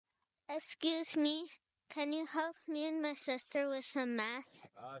Excuse me, can you help me and my sister with some math?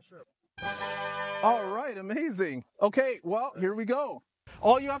 Sure. All right, amazing. Okay, well, here we go.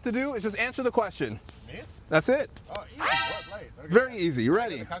 All you have to do is just answer the question. Me? That's it. Oh, easy. What? Light. Okay. Very easy.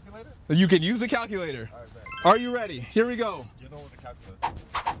 Ready? The calculator? You can use the calculator. All right, man. Are you ready? Here we go. You know what the calculus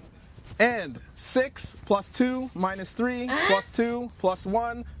is. And 6 plus 2 minus 3 plus 2 plus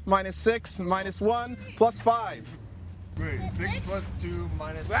 1 minus 6 minus 1 plus 5. Wait, 6 plus 2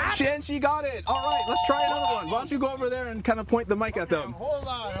 minus... And she got it. All right, let's try another one. Why don't you go over there and kind of point the mic at them. Hold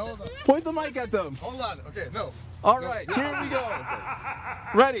on. Point the mic at them. Hold on. Okay, no. All right, here we go.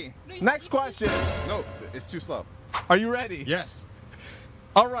 Ready? Next question. No, it's too slow. Are you ready? Yes.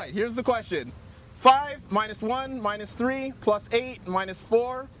 All right, here's the question. 5 minus 1 minus 3 plus 8 minus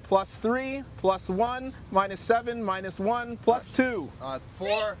 4 plus 3 plus 1 minus 7 minus 1 plus 2.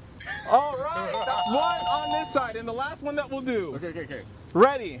 4. All right, that's 1 on this side, and the last one that we'll do. Okay.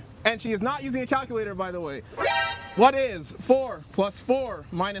 Ready? And she is not using a calculator, by the way. What is 4 plus 4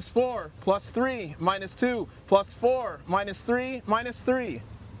 minus 4 plus 3 minus 2 plus 4 minus 3 minus 3?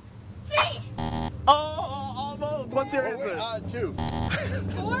 3! Oh, almost. What's your answer? 2.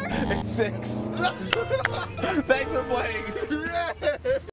 4? It's 6. Thanks for playing. Yeah.